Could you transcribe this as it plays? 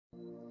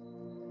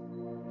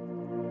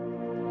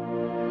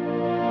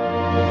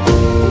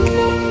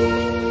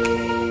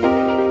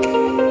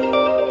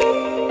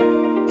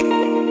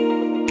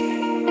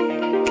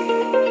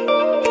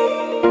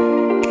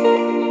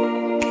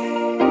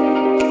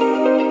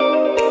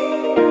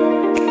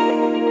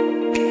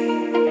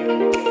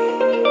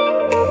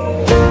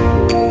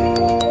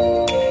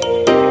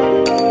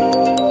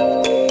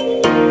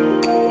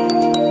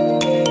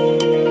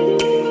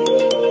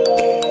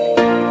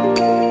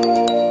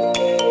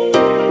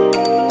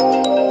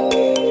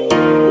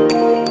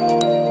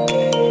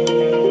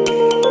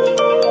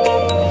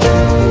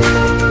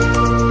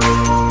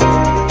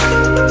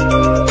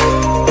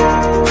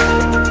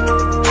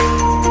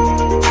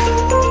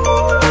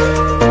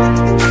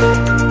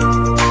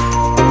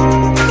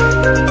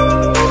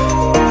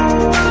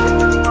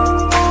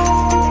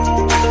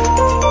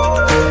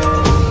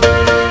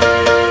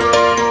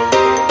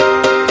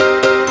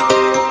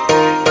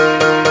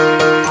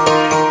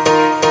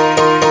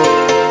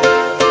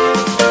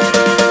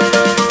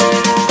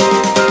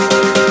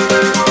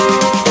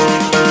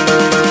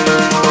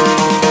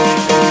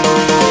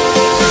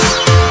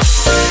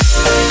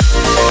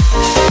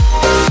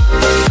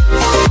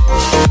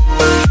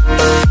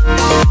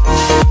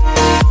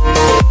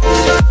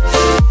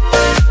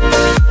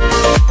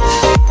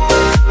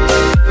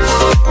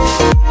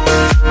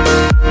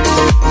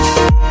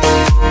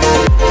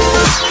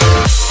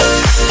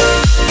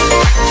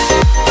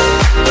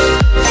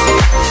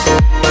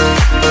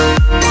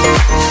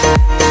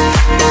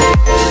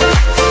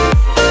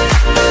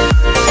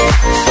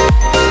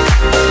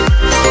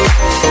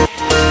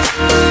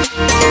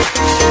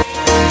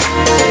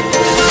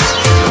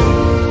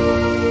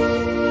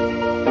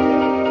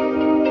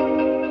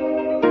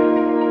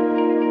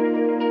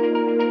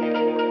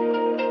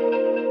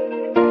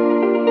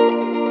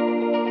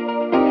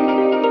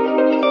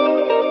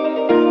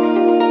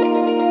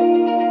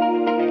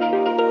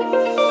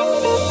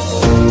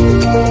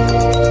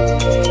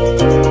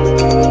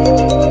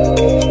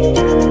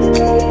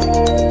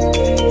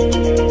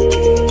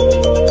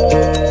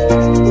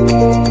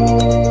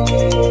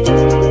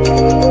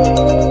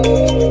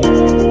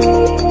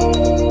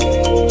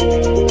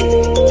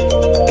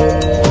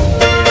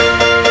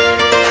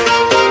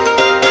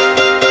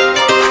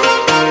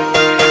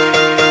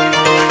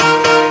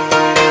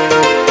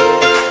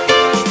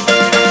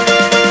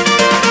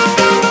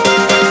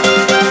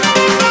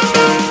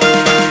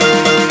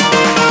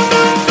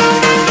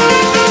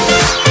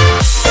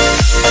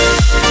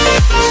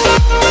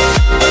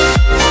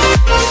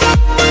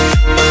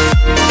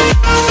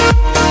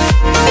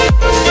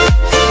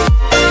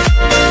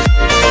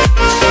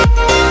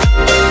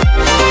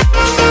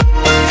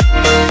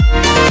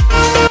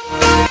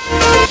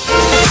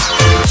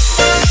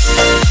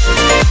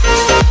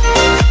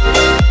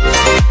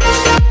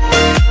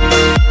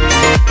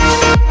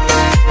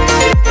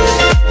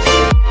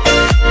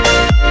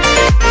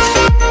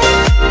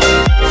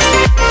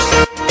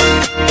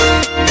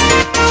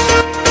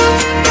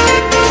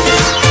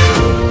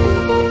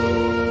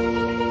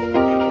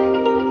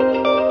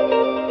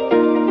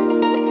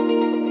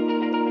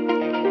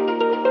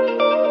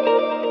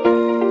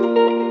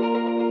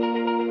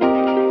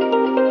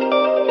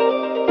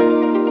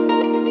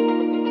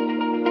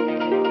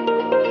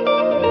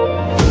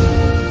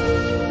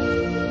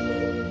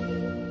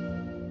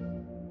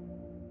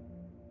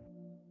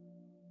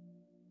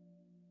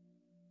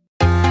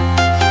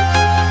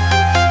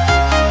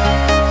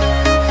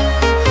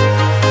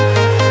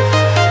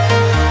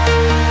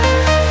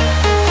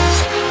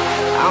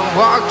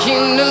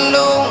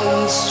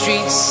alone, the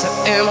streets are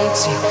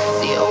empty.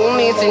 The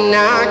only thing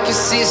I can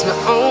see is my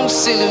own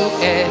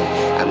silhouette.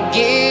 I'm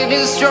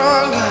getting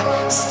stronger,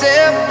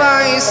 step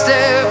by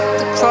step.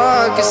 The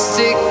clock is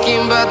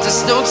ticking, but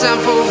there's no time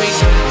for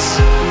regrets.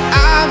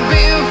 I've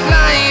been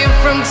flying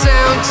from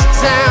town to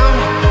town,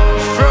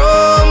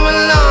 from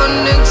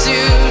London to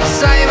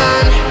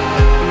Taiwan.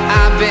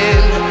 I've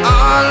been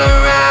all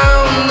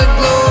around the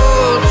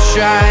globe,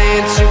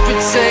 trying to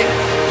protect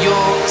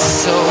your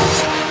soul.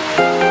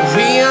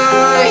 We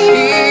are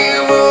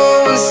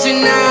heroes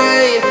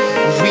tonight.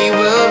 We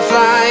will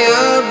fly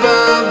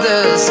above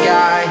the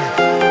sky.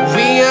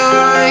 We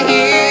are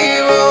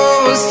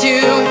heroes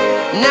tonight.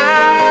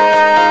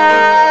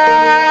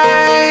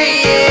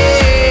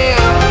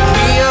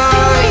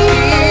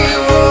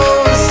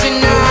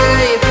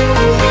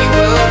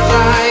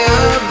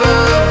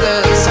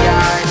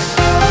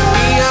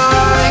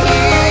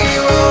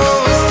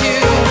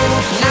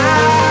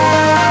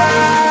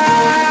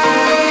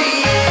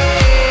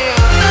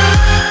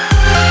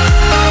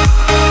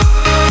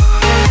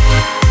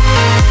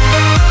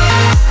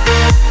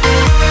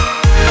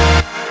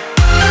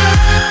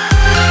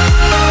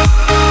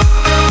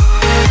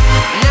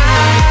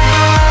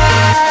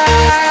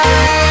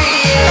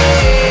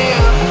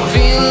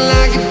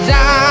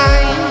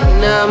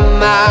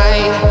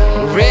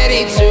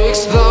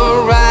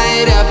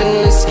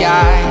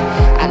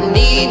 I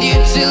need you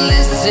to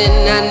listen,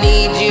 I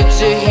need you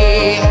to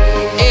hear,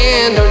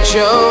 and don't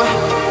show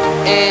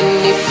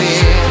any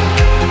fear.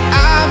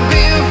 I've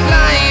been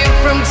flying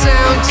from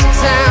town to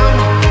town,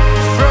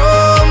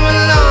 from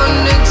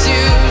London to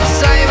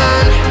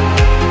Taiwan.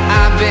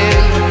 I've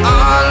been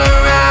all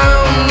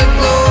around the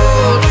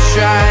globe,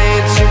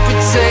 trying to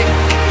protect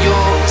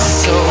your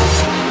soul.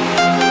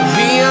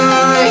 We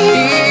are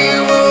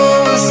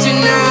heroes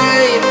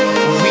tonight.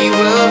 We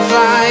will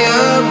fly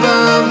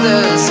above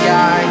the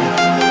sky.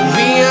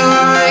 We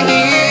are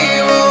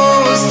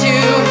heroes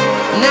tonight.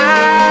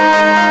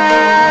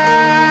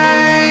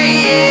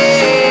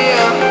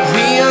 Yeah.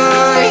 We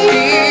are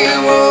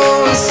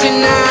heroes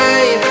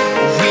tonight.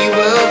 We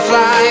will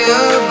fly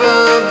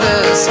above the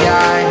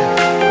sky.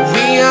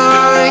 We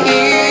are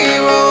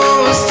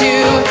heroes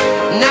tonight.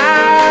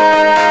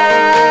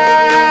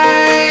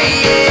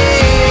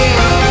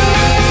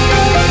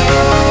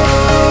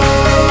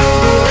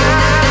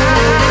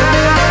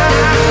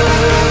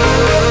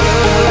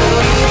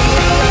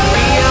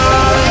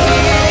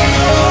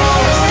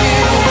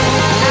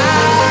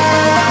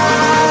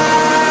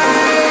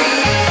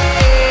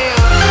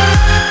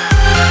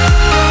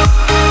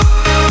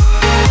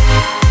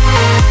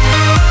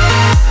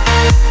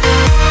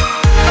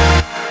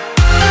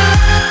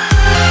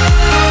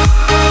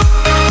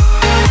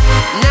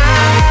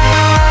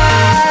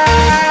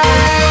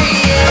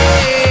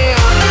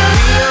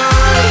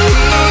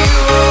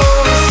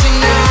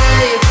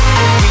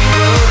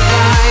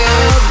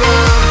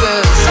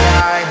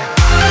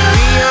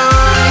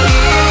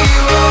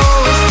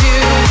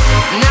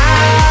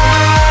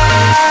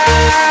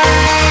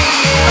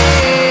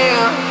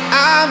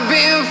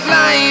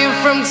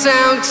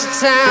 Town to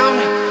town,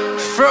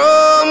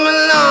 from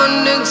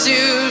London to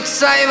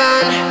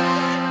Taiwan.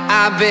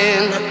 I've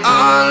been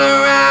all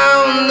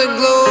around the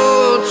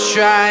globe,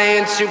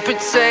 trying to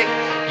protect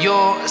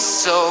your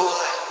soul.